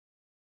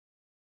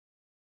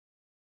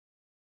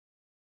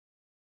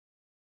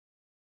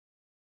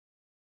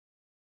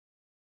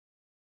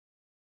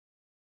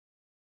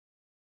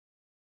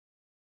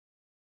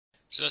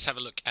So let's have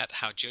a look at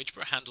how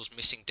GeoGebra handles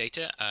missing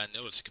data. In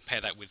order to compare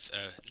that with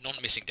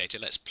non-missing data,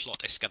 let's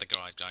plot a scatter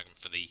diagram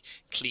for the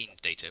clean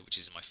data, which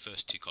is in my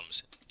first two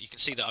columns. You can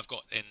see that I've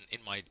got in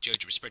my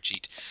GeoGebra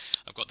spreadsheet,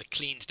 I've got the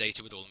cleaned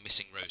data with all the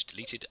missing rows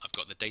deleted. I've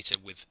got the data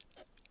with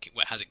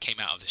as it came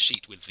out of the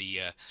sheet with the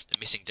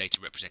missing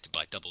data represented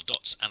by double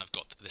dots, and I've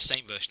got the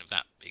same version of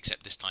that,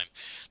 except this time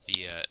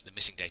the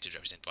missing data is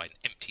represented by an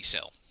empty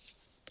cell.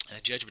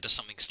 GeoGebra does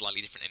something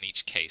slightly different in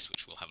each case,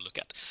 which we'll have a look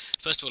at.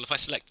 First of all, if I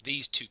select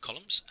these two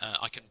columns,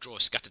 I can draw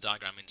a scatter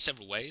diagram in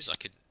several ways. I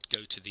could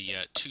go to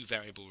the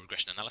two-variable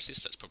regression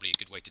analysis. That's probably a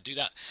good way to do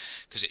that,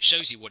 because it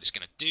shows you what it's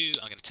going to do.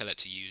 I'm going to tell it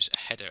to use a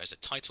header as a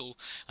title,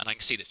 and I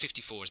can see that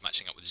 54 is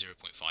matching up with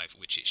 0.5,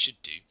 which it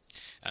should do.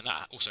 And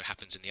that also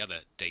happens in the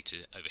other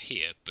data over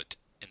here, but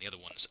in the other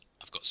ones,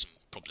 I've got some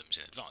problems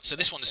in advance. So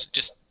this one is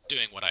just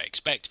doing what I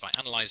expect. If I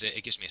analyze it,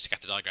 it gives me a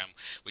scatter diagram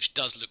which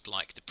does look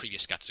like the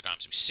previous scatter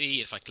diagrams we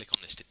see. If I click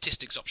on the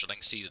statistics option, I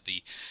can see that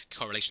the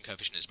correlation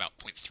coefficient is about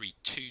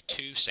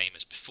 0.322, same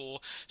as before.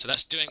 So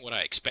that's doing what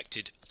I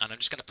expected, and I'm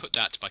just going to put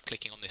that by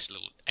clicking on this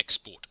little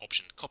export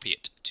option, copy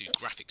it to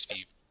graphics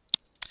view.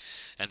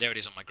 And there it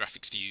is on my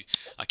graphics view.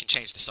 I can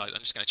change the size. I'm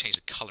just going to change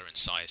the color and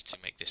size to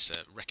make this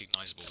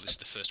recognizable. This is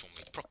the first one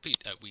we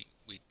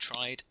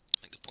tried.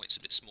 Make the points a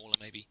bit smaller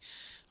maybe.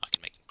 I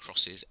can make them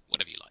crosses,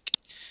 whatever you like.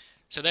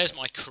 So there's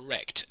my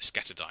correct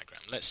scatter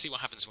diagram. Let's see what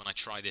happens when I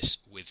try this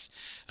with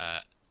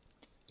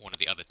one of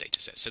the other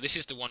data sets. So this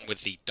is the one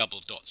with the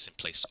double dots in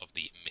place of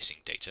the missing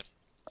data.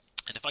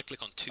 And if I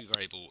click on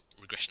two-variable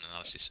regression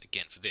analysis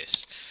again for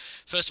this,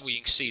 first of all, you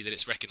can see that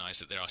it's recognized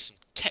that there are some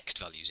text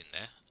values in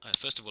there.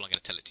 First of all, I'm going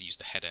to tell it to use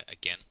the header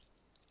again.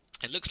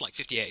 It looks like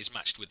 58 is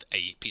matched with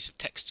a piece of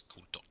text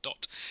called ...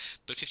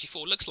 but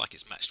 54 looks like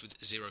it's matched with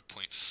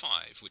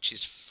 0.5, which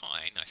is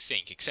fine, I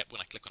think, except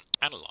when I click on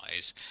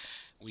Analyze,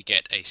 we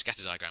get a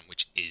scatter diagram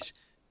which is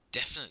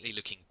definitely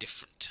looking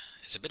different.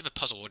 It's a bit of a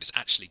puzzle what it's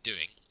actually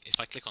doing. If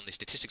I click on the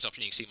statistics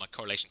option, you can see my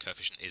correlation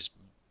coefficient is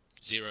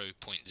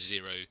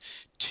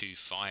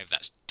 0.025.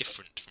 That's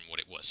different from what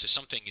it was. So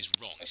something is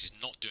wrong. This is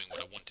not doing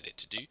what I wanted it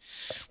to do.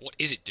 What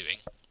is it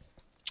doing?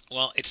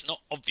 Well, it's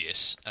not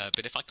obvious,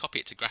 but if I copy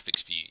it to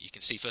graphics view, you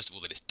can see first of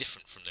all that it's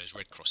different from those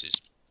red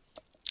crosses.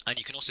 And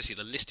you can also see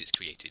the list it's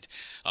created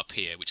up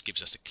here, which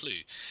gives us a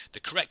clue. The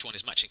correct one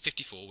is matching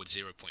 54 with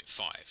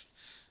 0.5.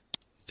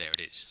 There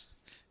it is.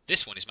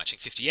 This one is matching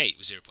 58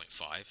 with 0.5.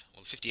 Well,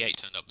 the 58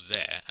 turned up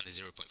there, and the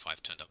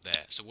 0.5 turned up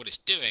there. So what it's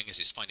doing is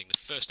it's finding the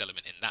first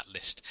element in that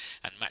list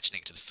and matching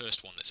it to the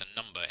first one that's a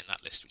number in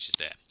that list, which is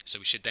there. So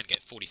we should then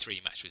get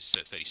 43 matched with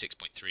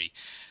 36.3,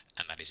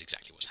 and that is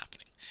exactly what's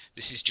happening.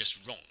 This is just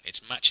wrong.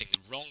 It's matching the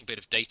wrong bit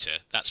of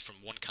data. That's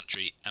from one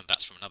country, and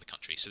that's from another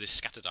country. So this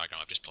scatter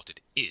diagram I've just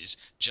plotted is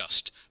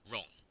just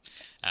wrong.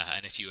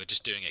 And if you were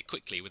just doing it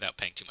quickly without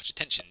paying too much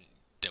attention,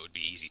 that would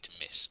be easy to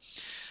miss.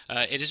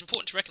 It is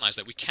important to recognize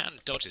that we can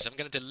dodge this. I'm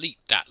going to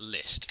delete that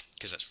list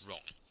because that's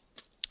wrong.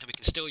 And we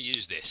can still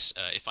use this.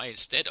 If I,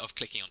 instead of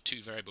clicking on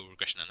two-variable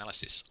regression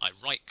analysis, I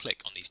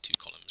right-click on these two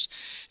columns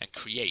and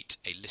create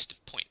a list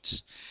of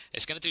points.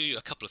 It's going to do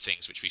a couple of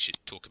things which we should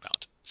talk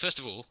about. First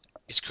of all,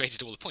 it's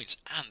created all the points,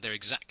 and they're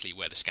exactly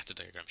where the scatter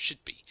diagram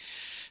should be.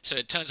 So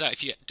it turns out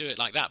if you do it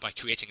like that by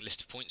creating a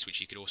list of points,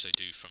 which you could also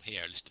do from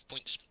here, a list of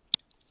points,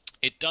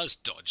 it does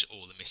dodge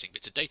all the missing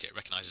bits of data. It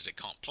recognizes it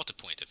can't plot a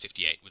point at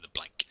 58 with a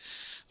blank,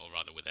 or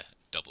rather with a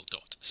double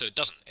dot. So it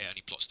doesn't. It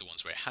only plots the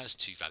ones where it has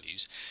two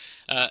values.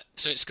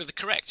 So it's got the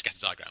correct scatter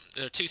diagram.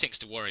 There are two things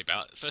to worry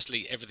about.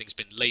 Firstly, everything's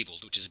been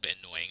labeled, which is a bit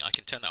annoying. I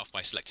can turn that off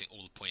by selecting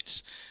all the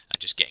points and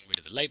just getting rid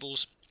of the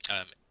labels.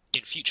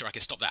 In future, I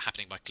can stop that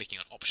happening by clicking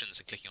on options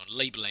and clicking on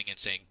labeling and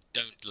saying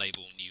don't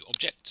label new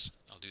objects.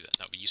 I'll do that.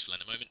 That'll be useful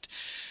in a moment.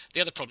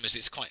 The other problem is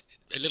it's quite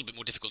a little bit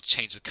more difficult to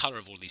change the color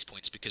of all these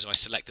points, because if I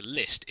select a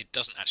list, it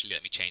doesn't actually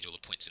let me change all the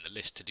points in the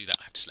list. To do that,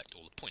 I have to select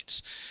all the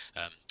points.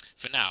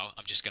 For now,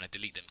 I'm just going to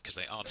delete them because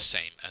they are the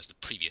same as the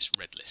previous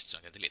red list. So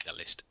I'm going to delete that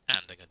list, and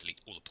I'm going to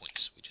delete all the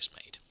points we just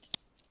made.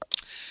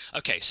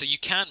 Okay, so you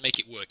can make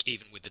it work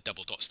even with the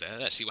double dots there.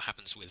 Let's see what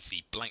happens with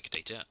the blank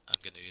data. I'm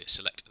going to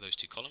select those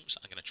two columns.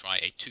 I'm going to try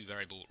a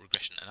two-variable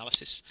regression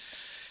analysis.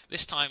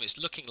 This time it's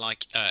looking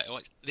like,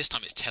 this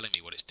time it's telling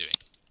me what it's doing.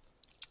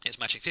 It's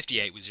matching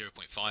 58 with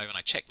 0.5, and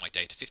I check my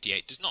data.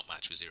 58 does not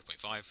match with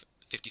 0.5.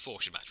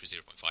 54 should match with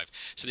 0.5.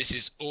 So this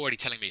is already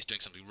telling me it's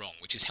doing something wrong,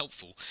 which is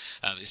helpful.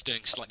 It's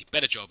doing a slightly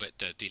better job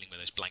at dealing with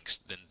those blanks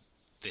than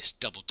this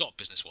double dot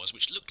business was,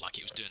 which looked like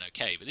it was doing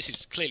okay, but this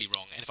is clearly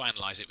wrong, and if I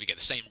analyze it, we get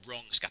the same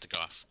wrong scatter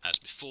graph as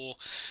before,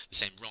 the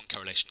same wrong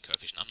correlation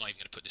coefficient. I'm not even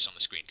going to put this on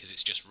the screen because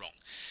it's just wrong.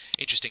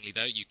 Interestingly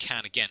though, you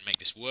can again make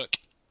this work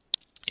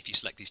if you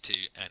select these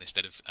two, and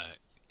instead of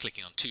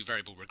clicking on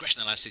two-variable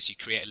regression analysis, you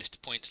create a list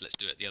of points. Let's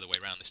do it the other way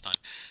around this time.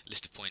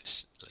 List of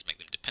points, let's make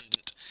them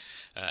dependent.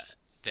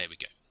 There we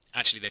go.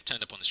 Actually, they've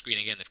turned up on the screen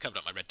again. They've covered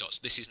up my red dots.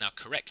 This is now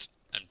correct.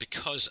 And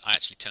because I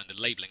actually turned the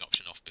labeling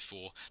option off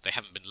before, they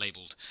haven't been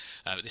labeled.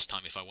 But this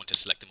time, if I want to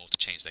select them all to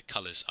change their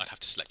colors, I'd have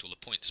to select all the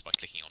points by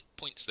clicking on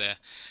points there,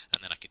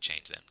 and then I could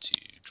change them to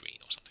green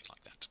or something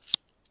like that.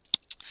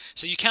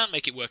 So you can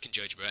make it work in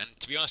GeoGebra, and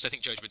to be honest, I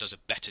think GeoGebra does a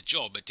better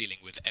job at dealing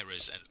with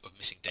errors and of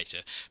missing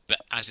data.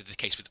 But as is the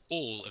case with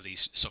all of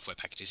these software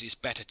packages, it's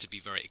better to be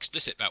very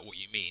explicit about what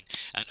you mean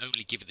and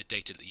only give it the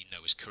data that you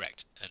know is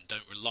correct, and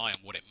don't rely on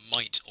what it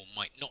might or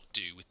might not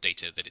do with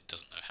data that it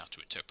doesn't know how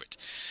to interpret.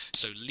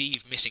 So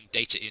leave missing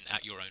data in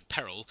at your own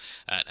peril,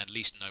 and at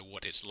least know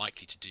what it's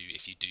likely to do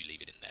if you do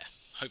leave it in there.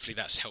 Hopefully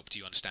that's helped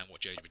you understand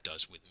what GeoGebra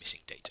does with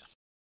missing data.